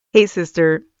Hey,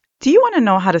 sister, do you want to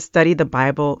know how to study the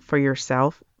Bible for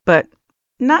yourself, but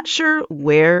not sure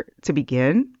where to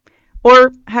begin?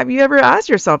 Or have you ever asked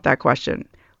yourself that question?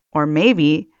 Or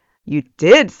maybe you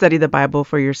did study the Bible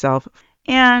for yourself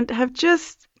and have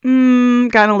just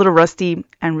gotten a little rusty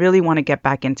and really want to get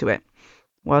back into it.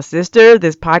 Well, sister,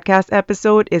 this podcast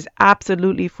episode is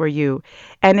absolutely for you.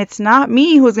 And it's not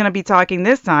me who's going to be talking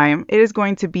this time. It is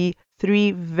going to be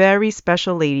three very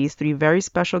special ladies, three very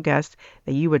special guests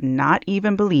that you would not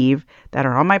even believe that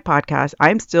are on my podcast.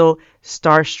 I'm still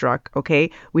starstruck,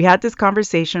 okay? We had this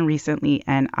conversation recently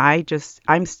and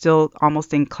I'm still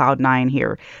almost in cloud nine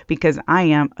here because I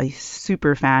am a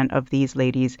super fan of these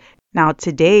ladies. Now,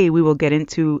 today we will get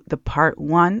into the part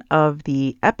one of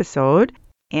the episode.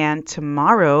 And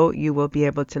tomorrow you will be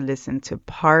able to listen to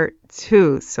part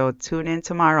two. So tune in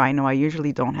tomorrow. I know I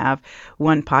usually don't have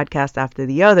one podcast after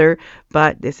the other,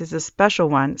 but this is a special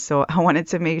one. So I wanted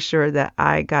to make sure that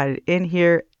I got it in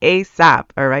here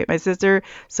ASAP. All right, my sister.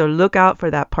 So look out for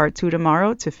that part two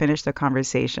tomorrow to finish the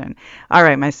conversation. All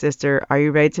right, my sister, are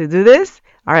you ready to do this?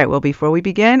 All right, well, before we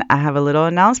begin, I have a little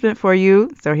announcement for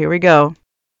you. So here we go.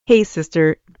 Hey,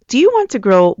 sister, do you want to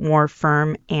grow more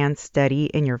firm and steady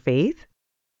in your faith?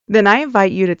 Then I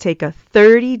invite you to take a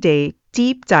 30-day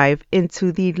deep dive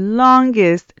into the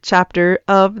longest chapter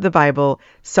of the Bible,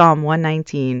 Psalm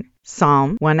 119.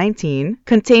 Psalm 119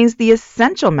 contains the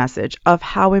essential message of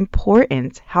how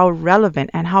important, how relevant,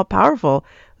 and how powerful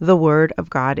the Word of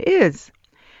God is.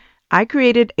 I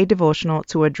created a devotional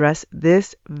to address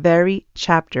this very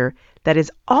chapter that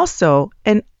is also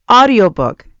an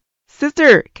audiobook.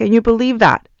 Sister, can you believe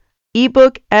that?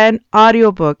 Ebook and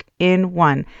audiobook in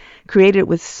one, created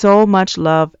with so much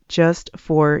love just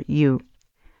for you.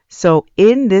 So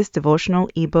in this devotional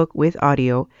ebook with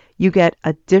audio, you get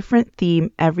a different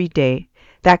theme every day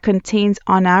that contains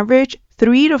on average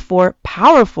 3 to 4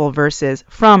 powerful verses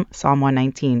from Psalm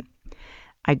 119.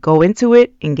 I go into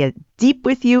it and get deep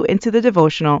with you into the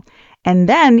devotional, and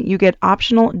then you get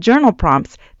optional journal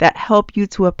prompts that help you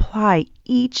to apply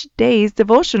each day's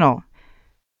devotional.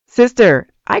 Sister,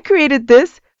 I created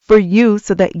this for you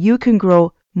so that you can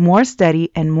grow more steady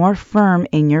and more firm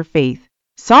in your faith.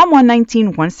 Psalm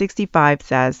 119:165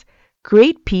 says,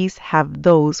 "Great peace have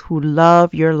those who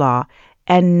love your law,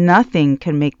 and nothing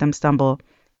can make them stumble."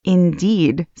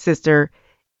 Indeed, sister,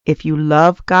 if you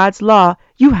love God's law,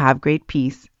 you have great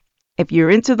peace. If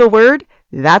you're into the Word,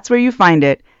 that's where you find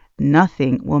it.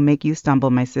 Nothing will make you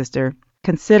stumble, my sister.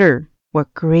 Consider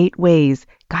what great ways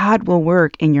God will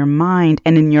work in your mind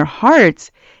and in your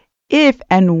hearts if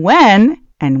and when,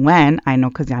 I know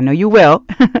because I know you will,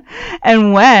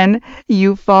 and when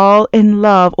you fall in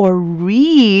love or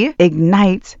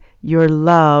reignite your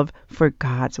love for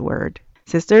God's Word.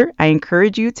 Sister, I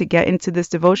encourage you to get into this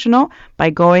devotional by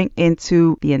going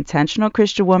into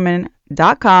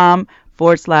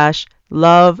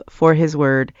theintentionalchristianwoman.com/love for His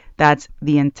Word. That's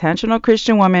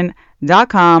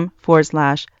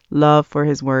theintentionalchristianwoman.com/love for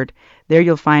His Word. There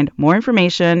you'll find more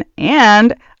information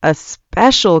and a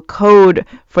special code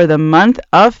for the month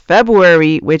of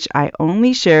February, which I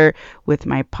only share with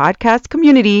my podcast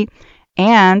community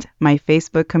and my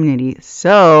Facebook community.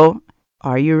 So,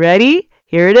 are you ready?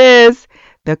 Here it is.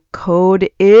 The code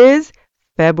is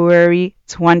February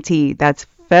 20. That's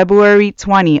February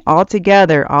 20 all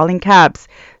together, all in caps.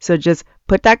 So just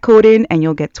put that code in and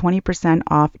you'll get 20%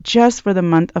 off just for the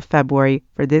month of February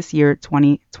for this year,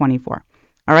 2024.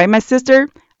 All right, my sister,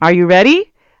 are you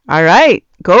ready? All right,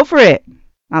 go for it.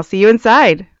 I'll see you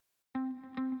inside.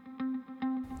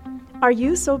 Are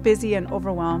you so busy and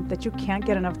overwhelmed that you can't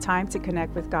get enough time to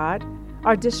connect with God?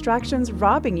 Are distractions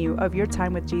robbing you of your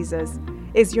time with Jesus?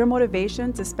 Is your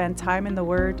motivation to spend time in the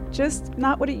Word just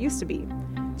not what it used to be?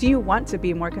 Do you want to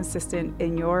be more consistent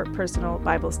in your personal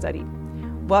Bible study?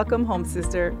 Welcome home,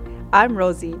 sister. I'm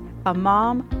Rosie, a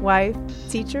mom, wife,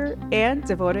 teacher, and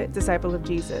devoted disciple of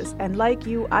Jesus. And like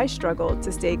you, I struggled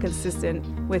to stay consistent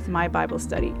with my Bible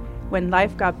study. When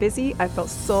life got busy, I felt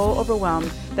so overwhelmed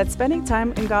that spending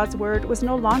time in God's Word was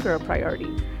no longer a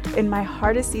priority. In my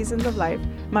hardest seasons of life,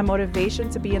 my motivation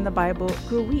to be in the Bible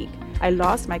grew weak. I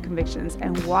lost my convictions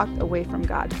and walked away from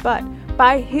God. But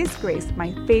by His grace,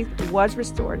 my faith was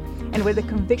restored, and with a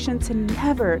conviction to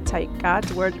never take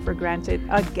God's Word for granted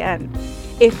again.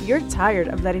 If you're tired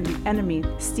of letting the enemy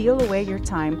steal away your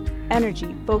time,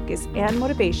 energy, focus, and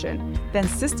motivation, then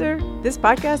sister, this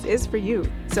podcast is for you.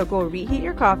 So go reheat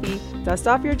your coffee, dust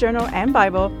off your journal and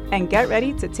Bible, and get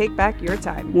ready to take back your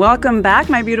time. Welcome back,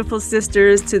 my beautiful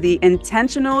sisters, to the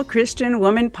Intentional Christian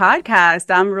Woman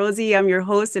podcast. I'm Rosie, I'm your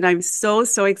host, and I'm so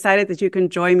excited that you can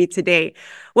join me today.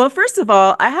 Well, first of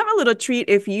all, I have a little treat.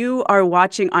 If you are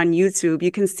watching on YouTube,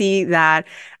 you can see that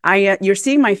you're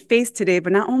seeing my face today,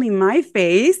 but not only my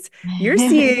face, you're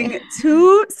seeing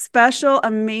two special,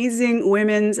 amazing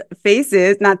women's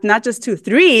faces. Not just two,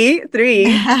 three,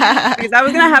 because I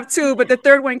was going to have two, but the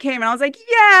third one came and I was like,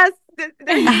 yes,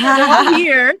 they're all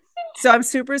here. So I'm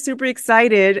super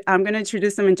excited. I'm going to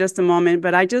introduce them in just a moment,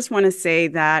 but I just want to say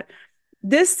that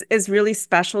this is really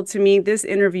special to me, this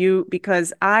interview,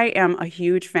 because I am a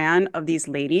huge fan of these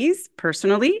ladies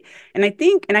personally. And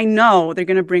I know they're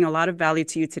going to bring a lot of value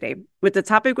to you today with the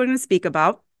topic we're going to speak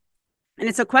about. And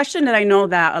it's a question that I know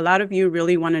that a lot of you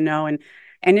really want to know.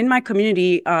 And in my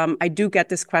community, I do get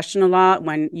this question a lot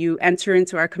when you enter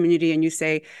into our community and you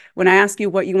say, when I ask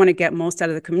you what you want to get most out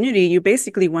of the community, you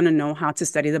basically want to know how to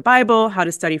study the Bible, how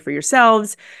to study for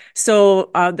yourselves.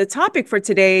 So the topic for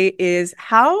today is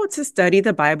how to study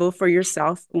the Bible for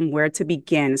yourself and where to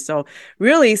begin. So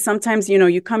really, sometimes,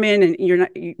 you come in and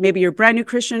maybe you're a brand new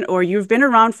Christian or you've been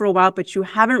around for a while, but you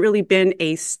haven't really been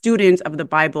a student of the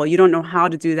Bible. You don't know how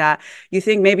to do that. You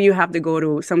think maybe you have to go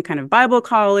to some kind of Bible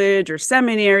college or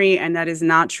seminary, and that is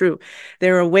not true.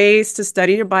 There are ways to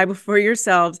study your Bible for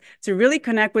yourselves to really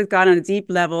connect with God on a deep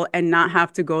level and not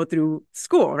have to go through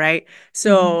school, right?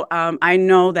 So I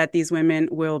know that these women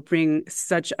will bring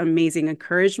such amazing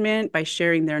encouragement by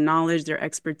sharing their knowledge, their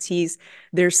expertise,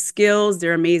 their skills,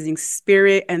 their amazing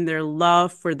spirit, and their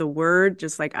love for the word,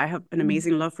 just like I have an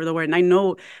amazing love for the word. And I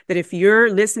know that if you're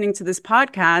listening to this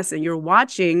podcast and you're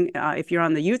watching, if you're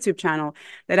on the YouTube channel,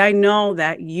 that I know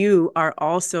that you are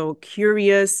also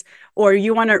curious or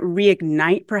you want to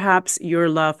reignite perhaps your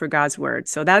love for God's word.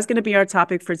 So that's going to be our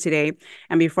topic for today.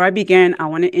 And before I begin, I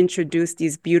want to introduce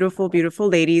these beautiful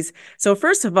ladies. So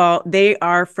first of all, they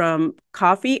are from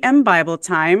Coffee and Bible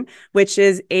Time, which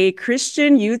is a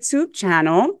Christian YouTube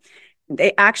channel.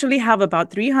 They actually have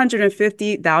about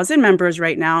 350,000 members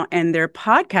right now, and their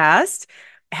podcast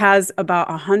has about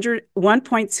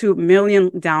 1.2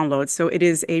 million downloads. So it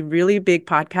is a really big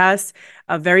podcast,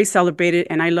 very celebrated,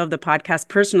 and I love the podcast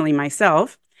personally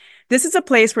myself. This is a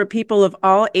place where people of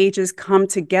all ages come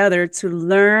together to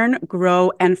learn,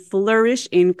 grow, and flourish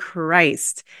in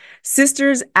Christ.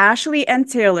 Sisters Ashley and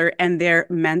Taylor and their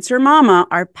mentor mama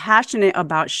are passionate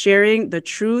about sharing the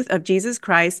truth of Jesus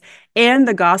Christ and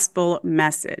the gospel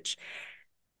message.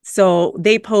 So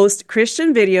they post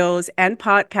Christian videos and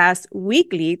podcasts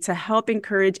weekly to help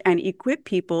encourage and equip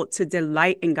people to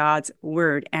delight in God's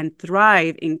word and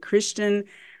thrive in Christian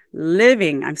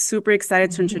living. I'm super excited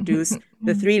to introduce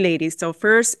the three ladies. So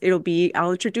first,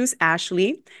 I'll introduce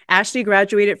Ashley. Ashley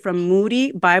graduated from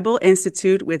Moody Bible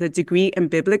Institute with a degree in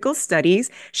biblical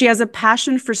studies. She has a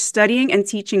passion for studying and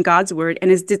teaching God's word and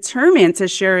is determined to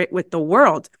share it with the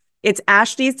world. It's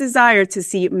Ashley's desire to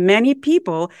see many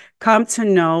people come to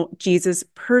know Jesus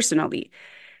personally.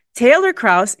 Taylor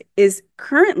Krause is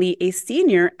currently a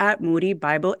senior at Moody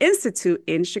Bible Institute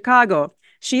in Chicago.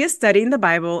 She is studying the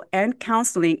Bible and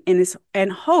counseling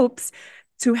and hopes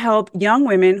to help young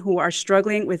women who are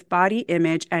struggling with body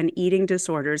image and eating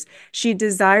disorders. She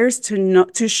desires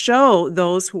to show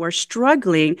those who are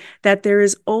struggling that there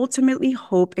is ultimately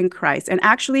hope in Christ. And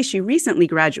actually, she recently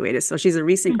graduated, so she's a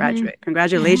recent graduate.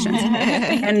 Congratulations.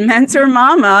 And mentor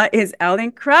mama is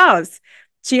Ellen Krause.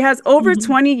 She has over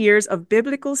 20 years of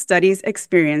biblical studies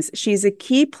experience. She's a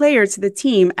key player to the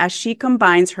team as she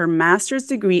combines her master's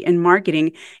degree in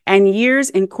marketing and years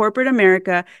in corporate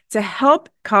America to help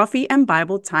Coffee and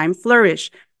Bible Time flourish.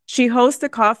 She hosts the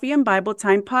Coffee and Bible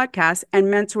Time podcast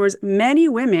and mentors many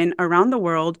women around the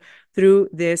world through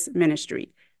this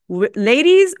ministry.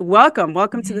 Ladies, welcome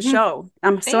to the show.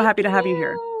 I'm so happy to have you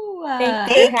here.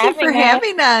 Thank you for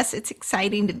having us. It's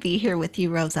exciting to be here with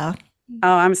you, Rosa.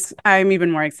 Oh, I'm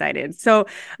even more excited. So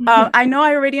I know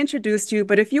I already introduced you,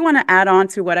 but if you want to add on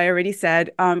to what I already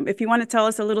said, if you want to tell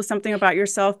us a little something about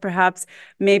yourself, perhaps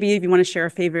maybe if you want to share a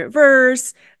favorite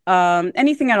verse,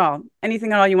 anything at all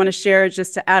you want to share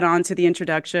just to add on to the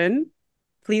introduction,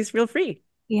 please feel free.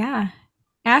 Yeah.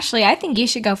 Ashley, I think you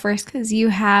should go first because you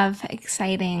have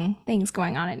exciting things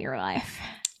going on in your life.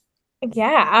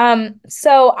 Yeah.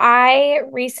 So I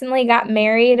recently got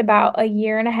married about a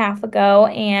year and a half ago,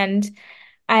 and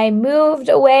I moved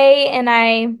away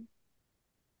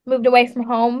from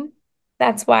home.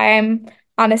 That's why I'm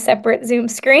on a separate Zoom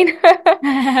screen.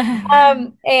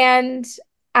 And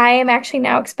I am actually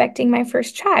now expecting my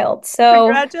first child. So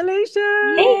Congratulations.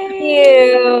 thank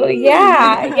you.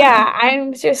 Yeah, Yay! yeah.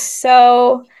 I'm just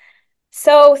so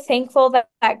thankful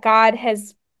that God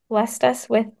has blessed us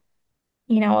with,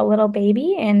 a little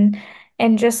baby and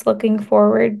just looking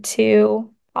forward to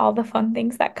all the fun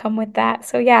things that come with that.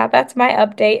 So yeah, that's my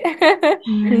update.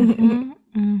 hmm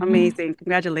hmm Amazing.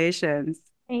 Congratulations.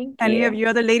 Thank Any of you. you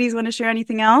other ladies want to share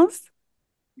anything else?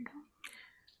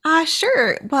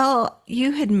 Sure. Well,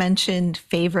 you had mentioned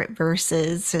favorite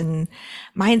verses, and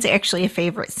mine's actually a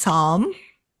favorite psalm.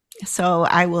 So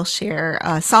I will share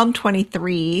Psalm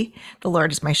 23, The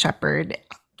Lord is my shepherd.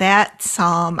 That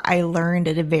psalm I learned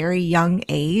at a very young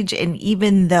age. And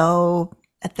even though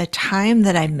at the time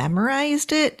that I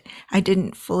memorized it, I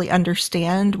didn't fully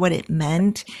understand what it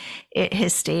meant, it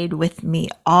has stayed with me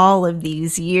all of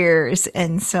these years.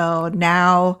 And so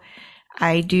now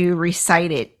I do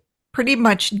recite it pretty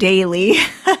much daily,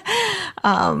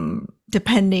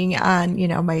 depending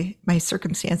on my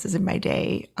circumstances in my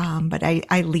day. But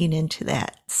I lean into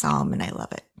that psalm and I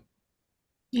love it.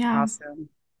 Yeah. Awesome.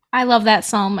 I love that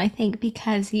psalm, I think,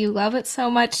 because you love it so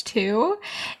much too.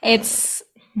 It's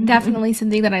definitely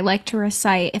something that I like to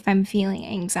recite if I'm feeling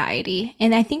anxiety.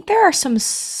 And I think there are some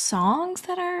songs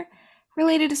that are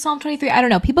related to Psalm 23. I don't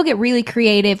know. People get really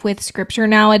creative with scripture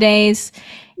nowadays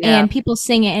Yeah. and people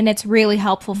sing it, and it's really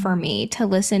helpful for me to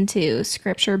listen to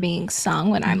scripture being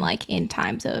sung when I'm like in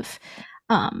times of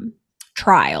um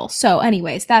trial. So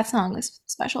anyways, that song was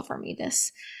special for me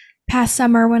this past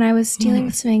summer when I was dealing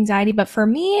with some anxiety. But for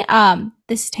me,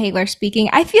 this is Taylor speaking.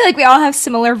 I feel like we all have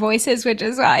similar voices, which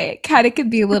is why it kind of could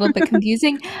be a little bit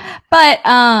confusing. But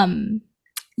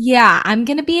yeah, I'm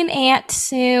gonna be an aunt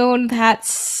soon.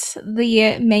 That's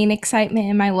the main excitement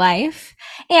in my life.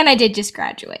 And I did just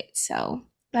graduate, so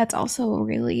that's also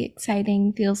really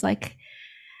exciting. Feels like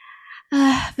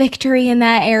victory in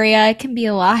that area. It can be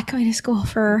a lot going to school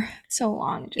for so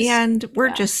long. And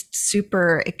we're just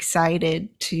super excited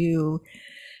to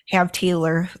have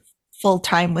Taylor full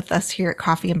time with us here at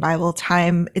Coffee and Bible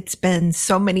Time. It's been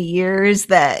so many years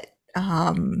that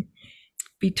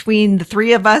between the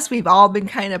three of us, we've all been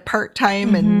kind of part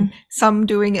time and some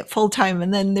doing it full time.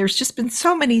 And then there's just been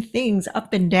so many things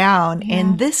up and down. Yeah.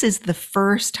 And this is the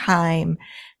first time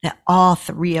that all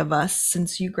three of us,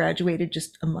 since you graduated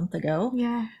just a month ago,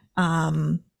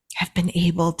 have been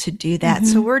able to do that.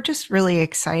 So we're just really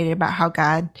excited about how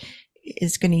God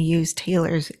is going to use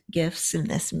Taylor's gifts in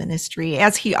this ministry,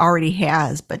 as he already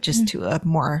has, but just to a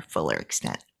more fuller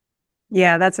extent.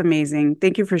 Yeah, that's amazing.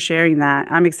 Thank you for sharing that.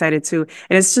 I'm excited too.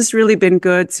 And it's just really been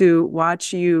good to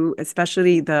watch you,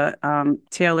 especially the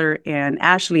Taylor and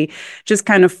Ashley, just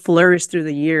kind of flourish through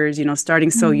the years, starting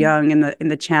so young in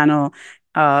the channel.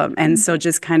 And so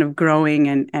just kind of growing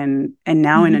and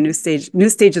now in a new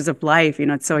stages of life,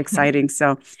 it's so exciting.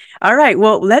 So, all right,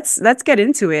 well, let's get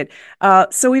into it.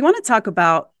 So we want to talk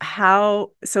about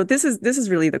so this is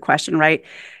really the question, right?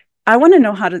 I want to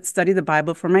know how to study the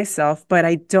Bible for myself, but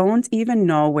I don't even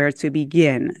know where to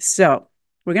begin. So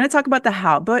we're going to talk about the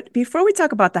how. But before we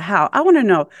talk about the how, I want to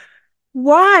know,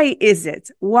 why is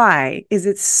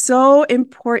it so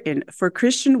important for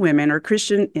Christian women or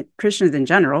Christians in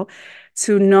general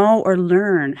to know or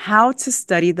learn how to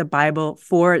study the Bible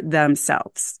for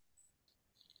themselves?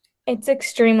 It's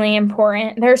extremely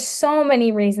important. There's so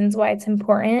many reasons why it's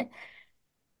important.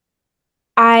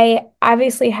 I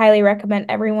obviously highly recommend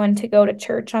everyone to go to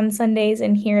church on Sundays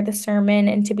and hear the sermon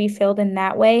and to be filled in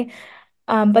that way.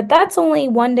 But that's only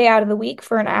one day out of the week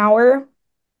for an hour.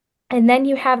 And then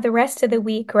you have the rest of the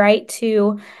week, right?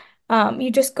 You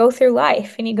just go through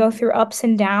life and you go through ups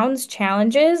and downs,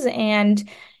 challenges. And,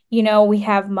 we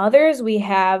have mothers, we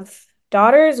have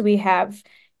daughters,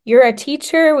 you're a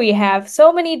teacher, we have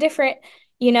so many different,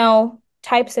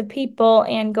 types of people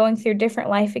and going through different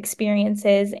life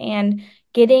experiences and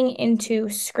getting into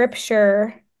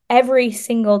scripture every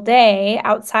single day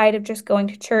outside of just going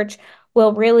to church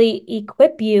will really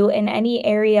equip you in any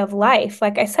area of life.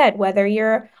 Like I said, whether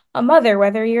you're a mother,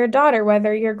 whether you're a daughter,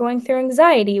 whether you're going through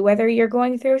anxiety, whether you're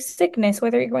going through sickness,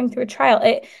 whether you're going through a trial,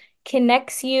 it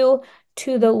connects you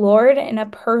to the Lord in a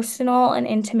personal and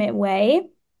intimate way.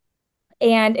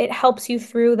 And it helps you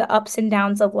through the ups and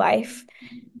downs of life.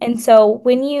 And so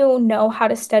when you know how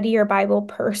to study your Bible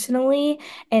personally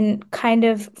and kind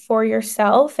of for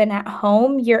yourself and at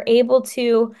home, you're able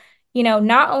to,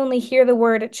 not only hear the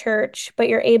word at church, but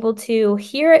you're able to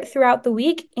hear it throughout the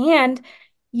week. And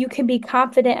you can be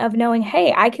confident of knowing,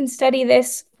 hey, I can study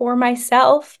this for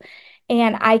myself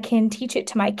and I can teach it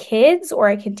to my kids or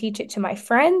I can teach it to my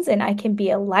friends and I can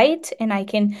be a light and I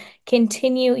can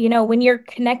continue, when you're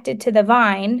connected to the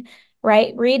vine,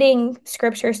 right? Reading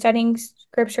scripture, studying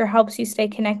scripture helps you stay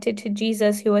connected to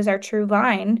Jesus, who is our true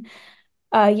vine.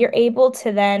 You're able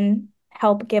to then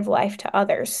help give life to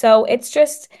others. So it's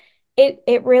just,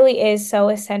 it really is so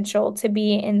essential to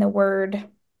be in the Word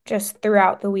just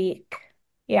throughout the week.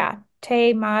 Yeah.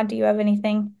 Tay, Ma, do you have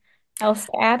anything else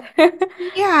to add?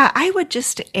 Yeah, I would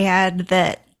just add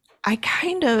that I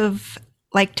kind of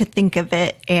like to think of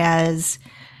it as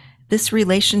this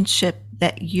relationship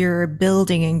that you're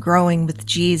building and growing with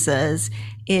Jesus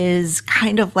is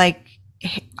kind of like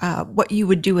what you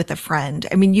would do with a friend.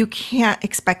 I mean, you can't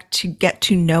expect to get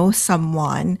to know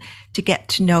someone, to get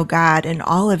to know God and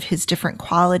all of his different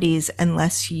qualities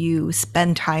unless you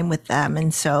spend time with them.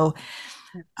 And so,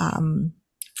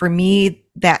 for me,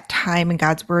 that time in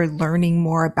God's word, learning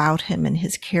more about him and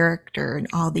his character and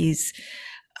all these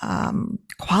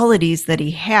qualities that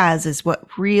he has is what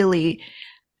really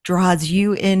draws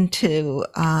you into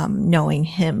knowing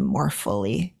him more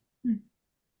fully.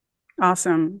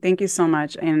 Awesome. Thank you so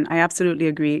much. And I absolutely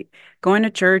agree. Going to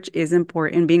church is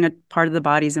important. Being a part of the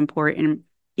body is important.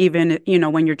 Even,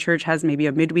 when your church has maybe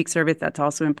a midweek service, that's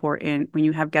also important. When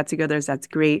you have get-togethers, that's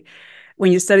great.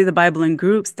 When you study the Bible in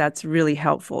groups, that's really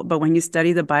helpful. But when you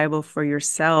study the Bible for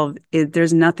yourself,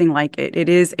 there's nothing like it. It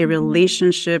is a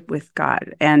relationship with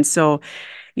God. And so,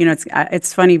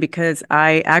 it's funny because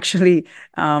I actually,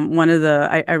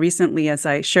 I recently, as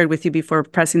I shared with you before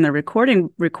pressing the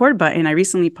record button, I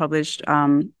recently published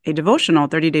a devotional,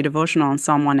 30-day devotional on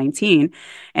Psalm 119.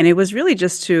 And it was really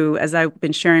just to, as I've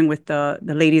been sharing with the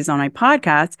ladies on my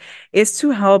podcast, is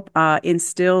to help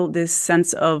instill this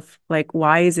sense of like,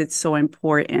 why is it so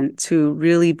important to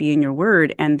really be in your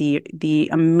word and the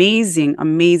amazingness,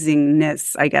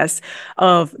 I guess,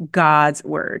 of God's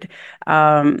word.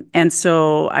 And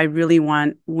so I really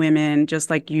want women,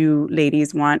 just like you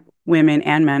ladies want women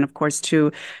and men, of course,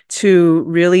 to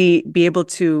really be able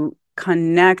to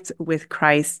connect with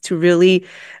Christ, to really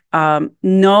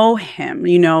know him.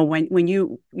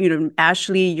 When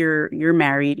Ashley, you're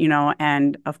married,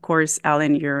 and of course,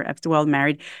 Ellen, you're as well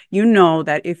married.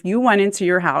 That if you went into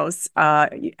your house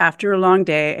after a long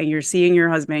day and you're seeing your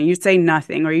husband and you say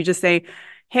nothing, or you just say,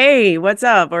 "Hey, what's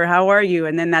up?" or "How are you?"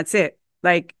 and then that's it.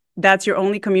 Like, that's your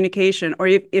only communication, or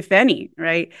if any,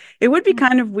 right? It would be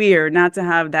kind of weird not to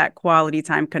have that quality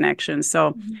time connection.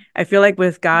 So I feel like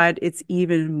with God, it's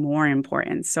even more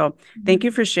important. So thank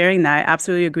you for sharing that. I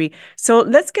absolutely agree. So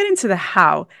let's get into the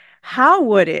how. How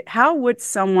would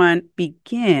someone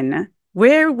begin?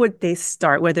 Where would they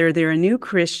start? Whether they're a new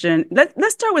Christian,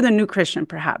 let's start with a new Christian,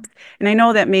 perhaps. And I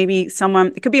know that maybe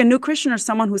it could be a new Christian or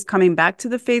someone who's coming back to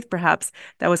the faith, perhaps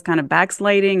that was kind of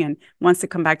backsliding and wants to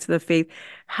come back to the faith.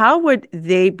 How would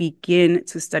they begin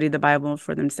to study the Bible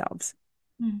for themselves?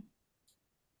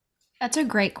 That's a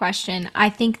great question. I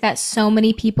think that so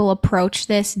many people approach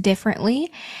this differently.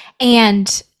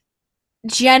 And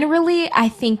generally, I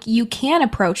think you can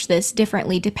approach this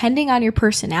differently depending on your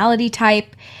personality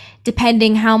type,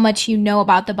 depending how much you know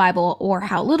about the Bible or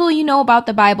how little you know about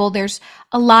the Bible. There's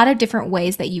a lot of different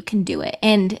ways that you can do it.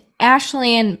 And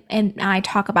Ashley and I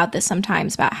talk about this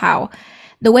sometimes, about how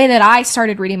the way that I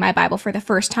started reading my Bible for the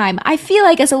first time, I feel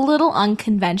like is a little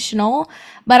unconventional,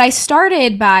 but I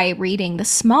started by reading the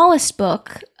smallest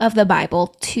book of the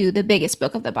Bible to the biggest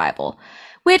book of the Bible,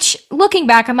 which, looking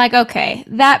back, I'm like, okay,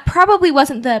 that probably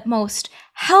wasn't the most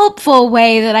helpful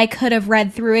way that I could have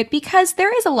read through it, because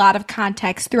there is a lot of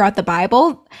context throughout the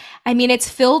Bible. I mean, it's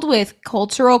filled with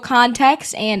cultural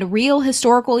context and real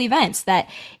historical events that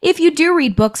if you do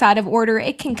read books out of order,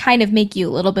 it can kind of make you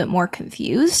a little bit more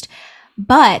confused.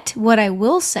 But what I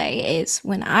will say is,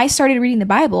 when I started reading the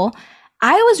Bible,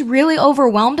 I was really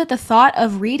overwhelmed at the thought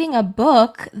of reading a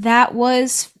book that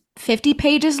was 50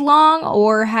 pages long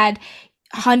or had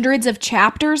hundreds of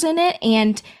chapters in it.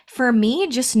 And for me,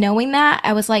 just knowing that,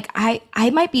 I was like, I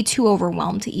might be too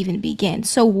overwhelmed to even begin.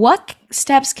 So what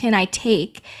steps can I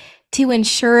take to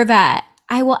ensure that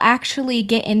I will actually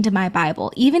get into my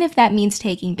Bible, even if that means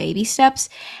taking baby steps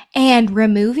and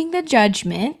removing the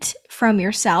judgment from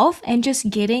yourself and just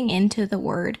getting into the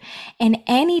word? And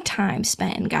any time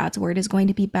spent in God's word is going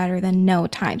to be better than no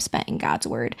time spent in God's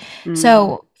word.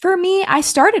 So for me, I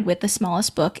started with the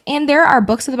smallest book, and there are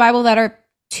books of the Bible that are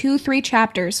 2-3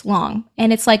 chapters long,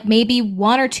 and it's like maybe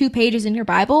 1 or 2 pages in your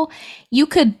Bible. You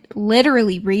could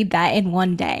literally read that in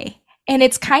one day. And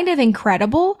it's kind of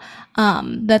incredible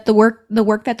that the work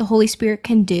that the Holy Spirit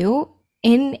can do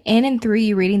in and through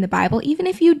you reading the Bible, even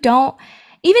if you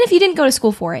didn't go to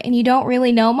school for it and you don't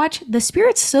really know much, the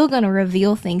Spirit's still going to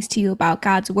reveal things to you about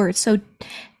God's word. So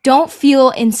don't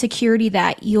feel insecurity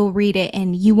that you'll read it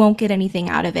and you won't get anything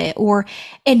out of it,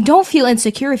 and don't feel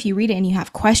insecure if you read it and you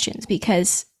have questions,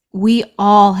 because we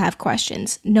all have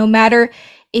questions. No matter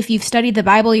if you've studied the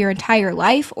Bible your entire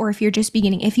life or if you're just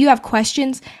beginning, if you have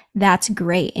questions, that's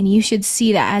great. And you should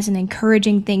see that as an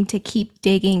encouraging thing to keep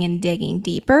digging and digging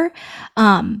deeper.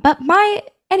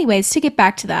 Anyways, to get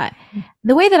back to that,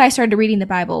 the way that I started reading the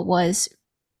Bible was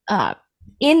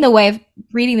in the way of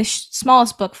reading the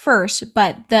smallest book first.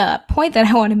 But the point that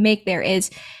I want to make there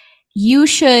is you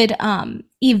should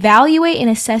evaluate and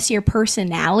assess your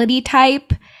personality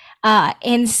type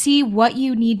and see what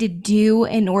you need to do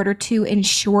in order to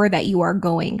ensure that you are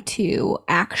going to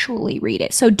actually read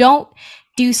it. So don't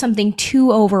do something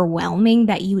too overwhelming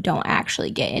that you don't actually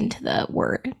get into the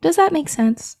word. Does that make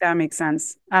sense? That makes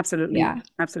sense. Absolutely. Yeah.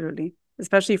 Absolutely.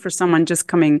 Especially for someone just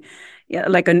coming,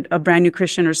 like a brand new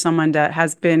Christian, or someone that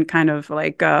has been kind of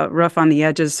like rough on the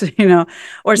edges,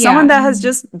 or someone that has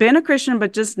just been a Christian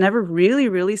but just never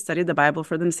really studied the Bible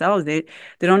for themselves. They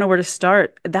don't know where to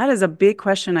start. That is a big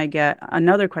question I get.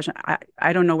 Another question,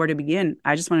 I don't know where to begin.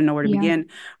 I just want to know where to begin,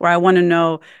 or I want to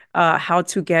know how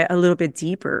to get a little bit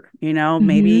deeper.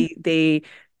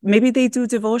 Maybe they do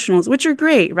devotionals, which are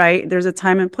great, right? There's a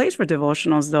time and place for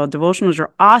devotionals, though. Devotionals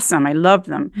are awesome. I love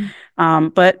them.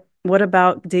 But what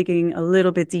about digging a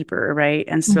little bit deeper, right?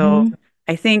 And so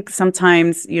I think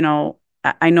sometimes,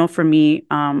 I know for me,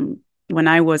 when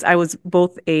I was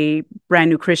both a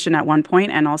brand new Christian at one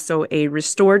point and also a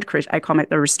restored Christian. I call it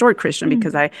a restored Christian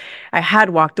because I had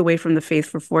walked away from the faith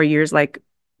for 4 years, like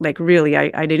really,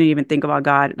 I didn't even think about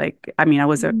God. I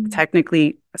was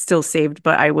technically still saved,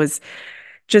 but I was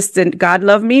God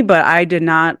loved me, but I did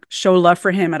not show love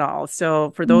for him at all.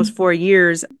 So for those 4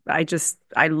 years, I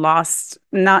lost,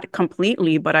 not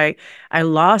completely, but I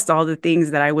lost all the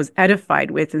things that I was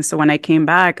edified with. And so when I came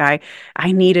back, I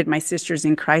needed my sisters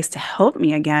in Christ to help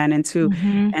me again, and to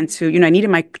I needed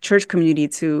my church community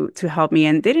to help me.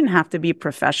 And they didn't have to be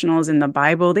professionals in the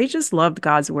Bible. They just loved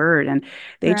God's word, and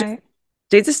they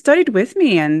just studied with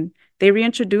me, and they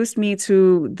reintroduced me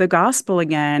to the gospel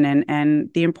again, and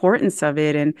the importance of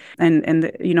it. And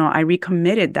I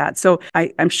recommitted that. So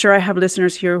I'm sure I have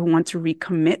listeners here who want to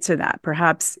recommit to that.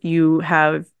 Perhaps you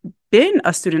have been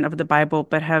a student of the Bible,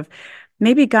 but have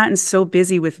maybe gotten so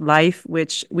busy with life,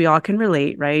 which we all can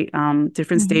relate, right?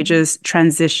 Different stages,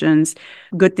 transitions,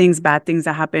 good things, bad things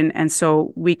that happen. And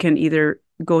so we can either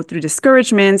go through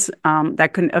discouragements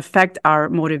that can affect our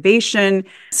motivation.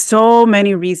 So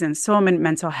many reasons, so many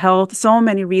mental health, so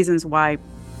many reasons why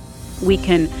we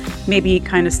can maybe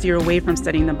kind of steer away from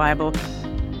studying the Bible.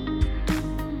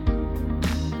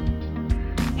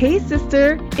 Hey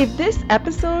sister, if this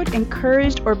episode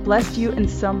encouraged or blessed you in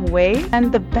some way,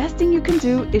 and the best thing you can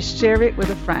do is share it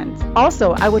with a friend.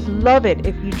 Also, I would love it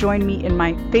if you join me in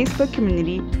my Facebook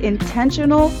community,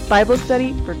 Intentional Bible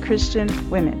Study for Christian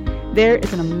Women. There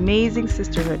is an amazing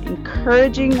sisterhood,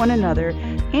 encouraging one another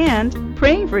and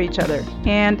praying for each other.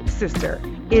 And sister,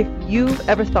 if you've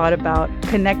ever thought about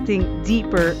connecting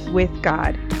deeper with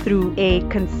God through a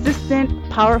consistent,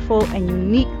 powerful, and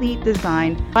uniquely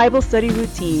designed Bible study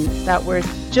routine that works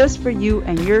just for you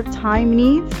and your time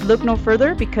needs, look no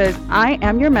further, because I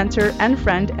am your mentor and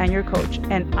friend and your coach,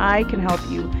 and I can help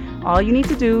you. All you need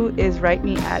to do is write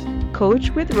me at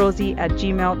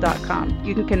coachwithrosie@gmail.com.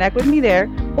 You can connect with me there,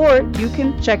 or you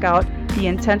can check out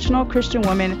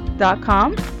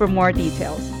theintentionalchristianwoman.com for more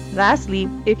details. Lastly,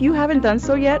 if you haven't done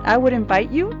so yet, I would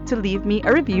invite you to leave me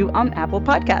a review on Apple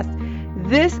Podcasts.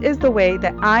 This is the way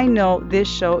that I know this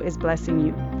show is blessing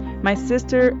you. My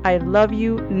sister, I love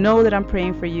you. Know that I'm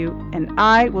praying for you, and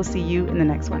I will see you in the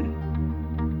next one.